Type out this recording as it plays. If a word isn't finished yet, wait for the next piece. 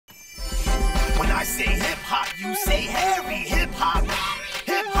say hip-hop, you say Harry. Hip-hop,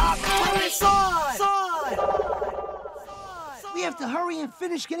 hip-hop, put it on. We have to hurry and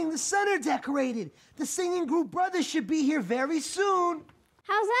finish getting the center decorated. The singing group Brothers should be here very soon.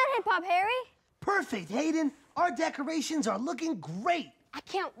 How's that, Hip-Hop Harry? Perfect, Hayden. Our decorations are looking great. I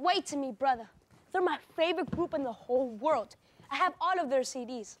can't wait to meet Brutha. They're my favorite group in the whole world. I have all of their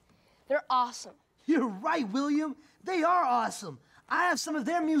CDs. They're awesome. You're right, William. They are awesome. I have some of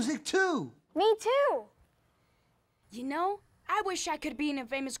their music, too. Me too. You know, I wish I could be in a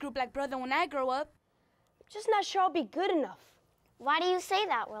famous group like Brutha when I grow up. Just not sure I'll be good enough. Why do you say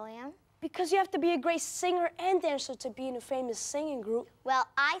that, William? Because you have to be a great singer and dancer to be in a famous singing group. Well,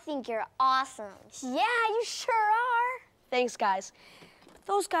 I think you're awesome. Yeah, you sure are. Thanks, guys. But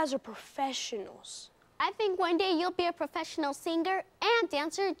those guys are professionals. I think one day you'll be a professional singer and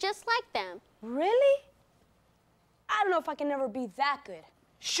dancer just like them. Really? I don't know if I can ever be that good.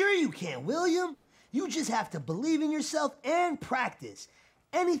 Sure you can, William. You just have to believe in yourself and practice.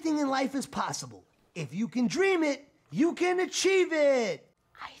 Anything in life is possible. If you can dream it, you can achieve it.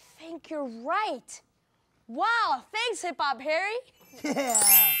 I think you're right. Wow, thanks, Hip-Hop Harry. Yeah.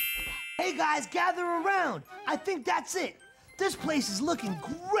 Hey, guys, gather around. I think that's it. This place is looking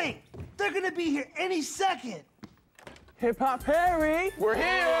great. They're gonna be here any second. Hip-Hop Harry! We're here!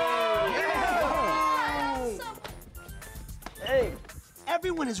 Yeah. Hey,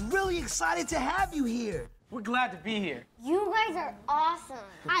 everyone is really excited to have you here. We're glad to be here. You guys are awesome.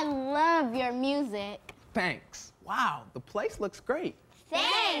 I love your music. Thanks. Wow, the place looks great.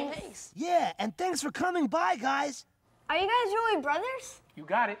 Thanks. Yeah, and thanks for coming by, guys. Are you guys really brothers? You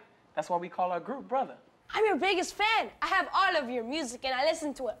got it. That's why we call our group Brother. I'm your biggest fan. I have all of your music and I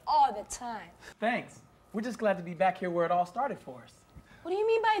listen to it all the time. Thanks. We're just glad to be back here where it all started for us. What do you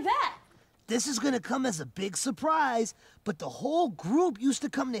mean by that? This is gonna come as a big surprise, but the whole group used to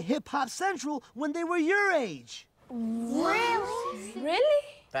come to Hip Hop Central when they were your age. Really? Really?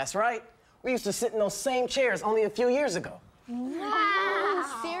 That's right. We used to sit in those same chairs only a few years ago.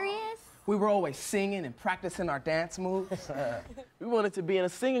 Wow. Serious? We were always singing and practicing our dance moves. We wanted to be in a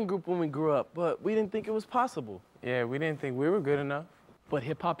singing group when we grew up, but we didn't think it was possible. Yeah, we didn't think we were good enough. But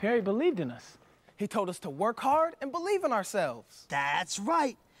Hip-Hop Harry believed in us. He told us to work hard and believe in ourselves. That's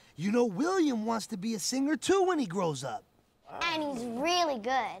right. You know, William wants to be a singer too when he grows up. And he's really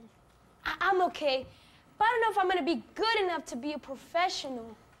good. I'm okay, but I don't know if I'm gonna be good enough to be a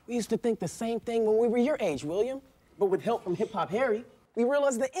professional. We used to think the same thing when we were your age, William. But with help from Hip-Hop Harry, we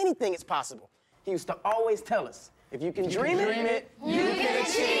realized that anything is possible. He used to always tell us, if you can dream it, you can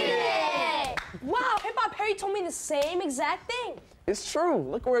achieve it. Wow, Hip-Hop Harry told me the same exact thing. It's true.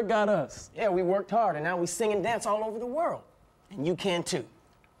 Look where it got us. Yeah, we worked hard, and now we sing and dance all over the world. And you can, too.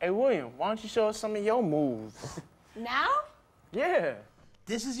 Hey, William, why don't you show us some of your moves? Now? Yeah.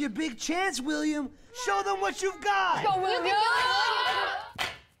 This is your big chance, William. Show them what you've got. Go, William!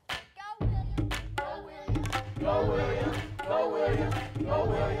 Go, William. Go, William. Go,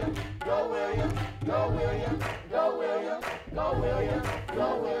 William. Go, William. Go, William. Go, William. Go, William.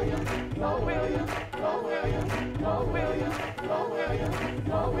 Go, William. Go, William. Go, William. Go, William. Go, William.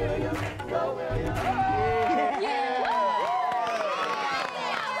 Go, William. Go, William.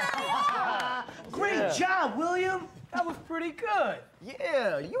 Great job, William. That was pretty good.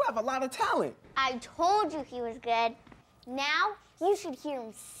 Yeah, you have a lot of talent. I told you he was good. Now, you should hear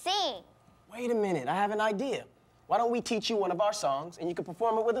him sing. Wait a minute, I have an idea. Why don't we teach you one of our songs, and you can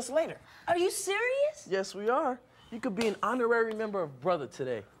perform it with us later? Are you serious? Yes, we are. You could be an honorary member of Brother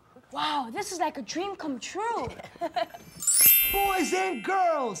today. Wow, this is like a dream come true. Boys and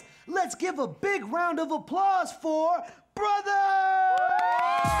girls, let's give a big round of applause for Brother!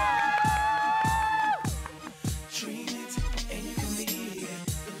 Dream it, and you can lead it.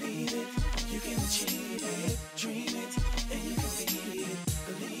 Believe it, you can achieve it. Dream it, and you can lead it.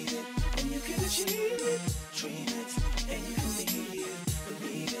 Believe it, and you can achieve it. Dream it, and you can lead it.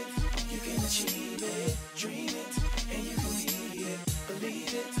 Believe it, you can achieve it. Dream it, and you can lead it.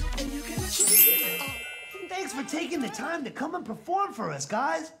 Believe it, and you can achieve it. Thanks for taking the time to come and perform for us,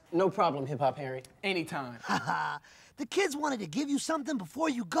 guys. No problem, Hip-Hop Harry. Anytime. The kids wanted to give you something before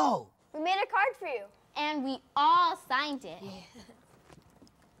you go. We made a card for you. And we all signed it.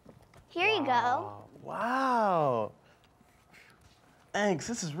 Here you go. Wow. Thanks,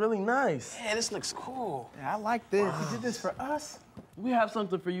 this is really nice. Yeah, this looks cool. Yeah, I like this. You did this for us? We have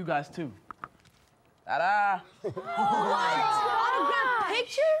something for you guys, too. Ta-da! Autographed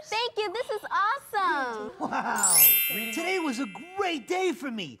pictures? Thank you, this is awesome. Wow. Today was a great day for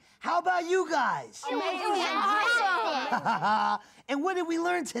me. How about you guys? Awesome. And what did we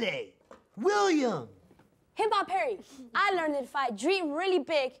learn today? William. Hip-Hop Harry, I learned that if I dream really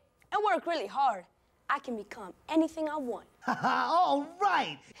big and work really hard, I can become anything I want. All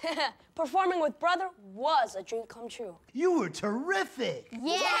right. Performing with Brother was a dream come true. You were terrific.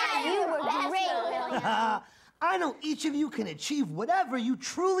 Yeah, you were great, William. I know each of you can achieve whatever you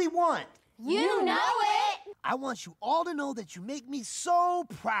truly want. You know it. I want you all to know that you make me so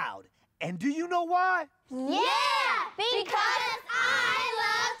proud. And do you know why? Yeah, because I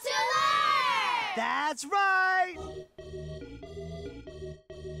love to learn. That's right.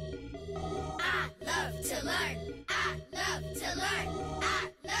 I love to learn. I love to learn. I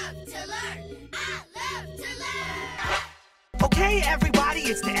love to learn. I love to learn. Okay, everybody,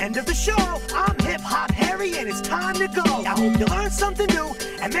 it's the end of the show. I'm Hip Hop Harry, and it's time to go. I hope you learned something new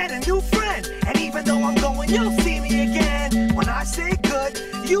and met a new friend. And even though I'm going, you'll see me again. When I say good,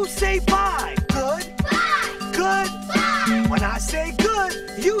 you say bye. Good? Bye. Good? Bye. When I say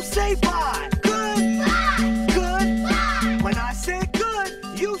good, you say bye. Good? Bye. Good? Bye. When I say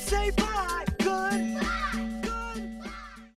good, you say bye.